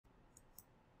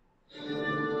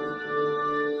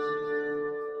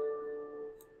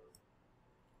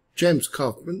James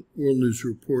Kaufman, World News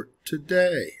Report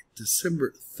today,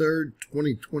 December 3rd,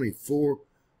 2024.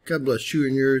 God bless you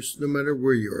and yours, no matter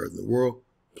where you are in the world.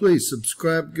 Please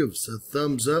subscribe, give us a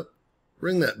thumbs up,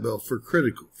 ring that bell for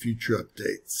critical future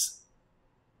updates.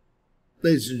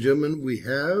 Ladies and gentlemen, we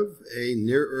have a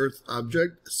near-Earth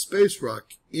object, a space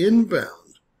rock,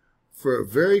 inbound for a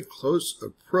very close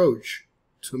approach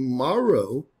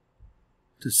tomorrow,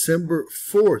 December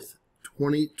 4th,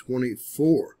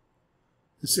 2024.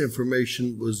 This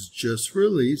information was just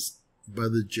released by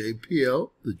the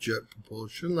JPL, the Jet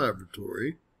Propulsion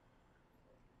Laboratory.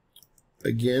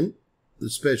 Again, the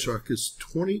space rock is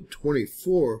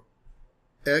 2024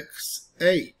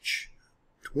 XH.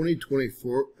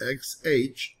 2024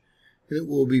 XH, and it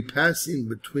will be passing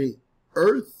between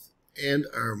Earth and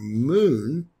our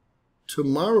moon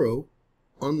tomorrow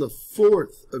on the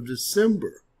 4th of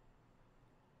December.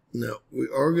 Now, we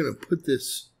are going to put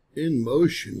this in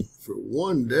motion for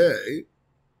one day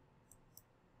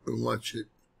and watch it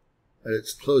at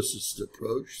its closest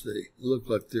approach. They look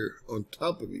like they're on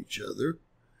top of each other.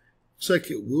 Looks like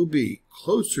it will be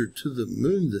closer to the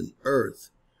moon than Earth.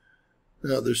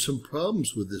 Now, there's some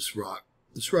problems with this rock.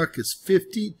 This rock is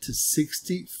 50 to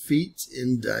 60 feet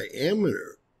in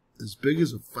diameter, as big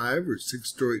as a 5 or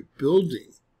 6-story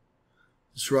building.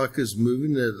 This rock is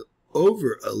moving at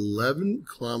over 11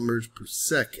 kilometers per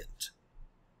second.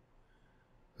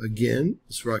 Again,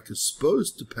 this rock is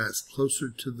supposed to pass closer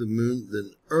to the moon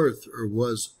than Earth, or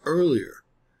was earlier.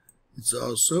 It's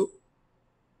also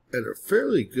at a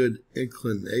fairly good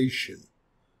inclination.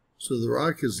 So the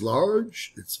rock is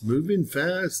large, it's moving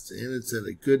fast, and it's at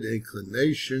a good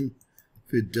inclination.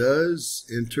 If it does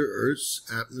enter Earth's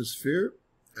atmosphere,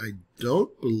 I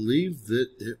don't believe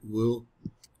that it will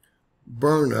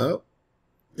burn up.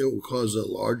 It will cause a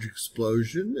large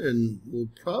explosion and will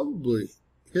probably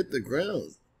hit the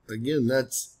ground. Again,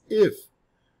 that's if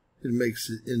it makes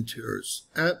it into Earth's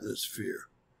atmosphere,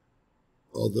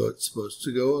 although it's supposed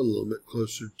to go a little bit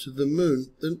closer to the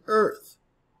moon than Earth.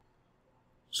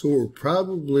 So we're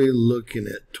probably looking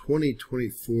at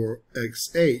 2024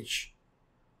 XH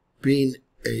being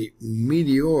a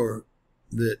meteor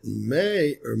that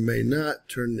may or may not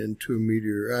turn into a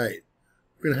meteorite.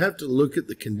 We're going to have to look at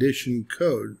the condition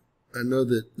code. I know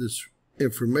that this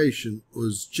information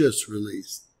was just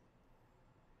released.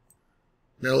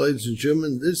 Now, ladies and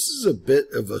gentlemen, this is a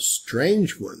bit of a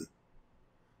strange one.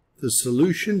 The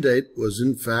solution date was,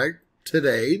 in fact,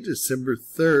 today, December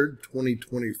 3rd,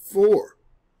 2024.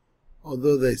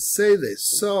 Although they say they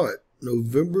saw it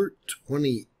November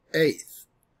 28th.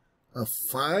 A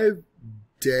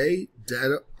 5-day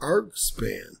data arc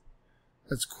span.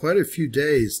 That's quite a few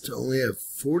days to only have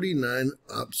 49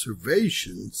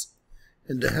 observations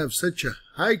and to have such a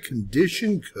high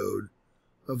condition code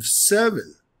of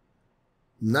 7.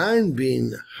 9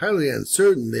 being highly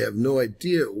uncertain, they have no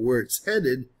idea where it's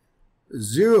headed.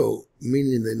 0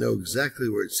 meaning they know exactly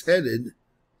where it's headed.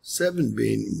 7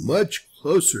 being much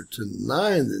closer to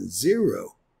 9 than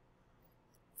 0.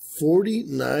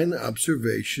 49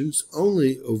 observations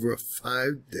only over a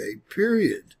 5-day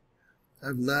period.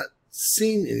 I've not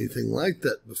seen anything like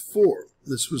that before.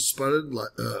 This was spotted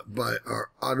by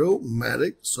our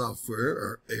automatic software,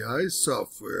 our AI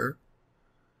software,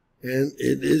 and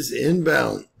it is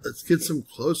inbound. Let's get some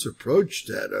close approach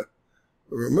data.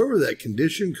 Remember that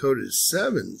condition code is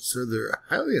 7, so they're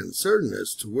highly uncertain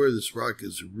as to where this rock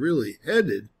is really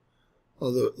headed,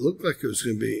 although it looked like it was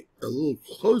going to be a little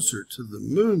closer to the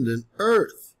moon than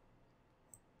Earth.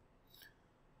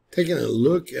 Taking a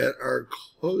look at our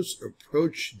close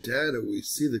approach data, we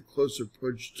see the close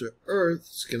approach to Earth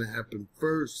is going to happen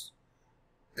first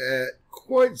at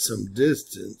quite some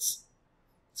distance.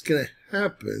 It's going to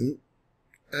happen,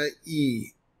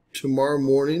 i.e., tomorrow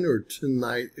morning or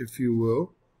tonight, if you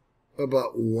will,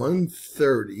 about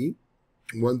 1:30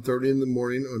 in the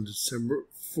morning on December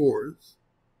 4th.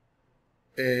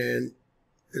 And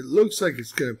it looks like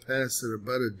it's going to pass at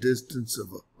about a distance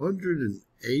of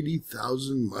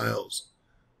 180,000 miles,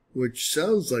 which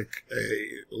sounds like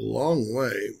a long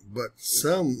way, but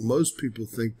most people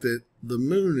think that the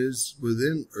moon is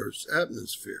within Earth's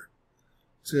atmosphere.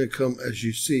 It's going to come, as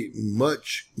you see,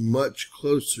 much, much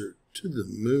closer to the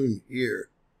moon here.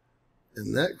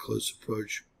 And that close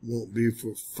approach won't be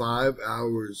for 5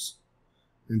 hours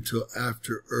until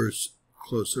after Earth's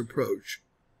close approach.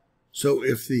 So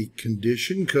if the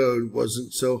condition code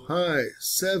wasn't so high,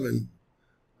 7,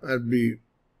 I'd be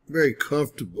very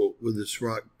comfortable with this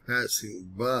rock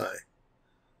passing by.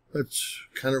 Let's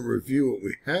kind of review what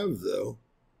we have, though.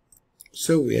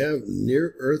 So we have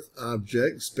near-Earth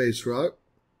object, space rock,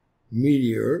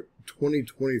 meteor,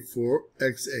 2024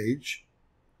 XH.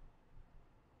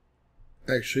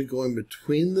 actually going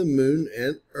between the moon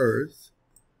and Earth.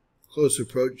 Close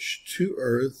approach to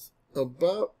Earth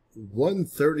about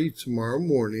 1:30 tomorrow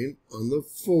morning on the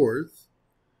 4th.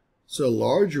 So a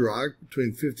large rock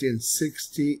between 50 and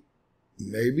 60,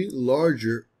 maybe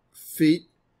larger, feet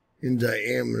in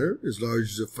diameter, as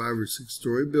large as a 5 or 6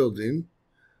 story building.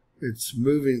 It's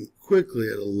moving quickly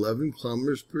at 11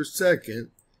 kilometers per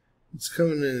second. It's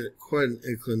coming in at quite an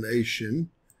inclination,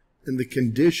 and the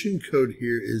condition code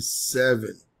here is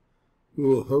 7. We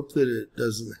will hope that it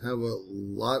doesn't have a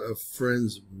lot of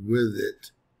friends with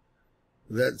it.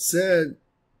 That said,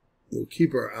 we'll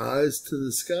keep our eyes to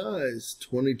the skies.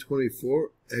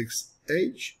 2024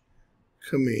 XH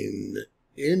coming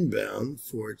inbound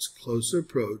for its close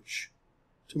approach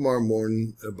tomorrow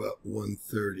morning about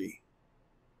 1:30.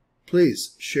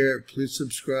 Please share, please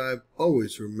subscribe.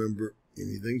 Always remember,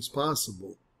 anything's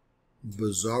possible.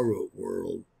 Bizarro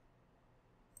world.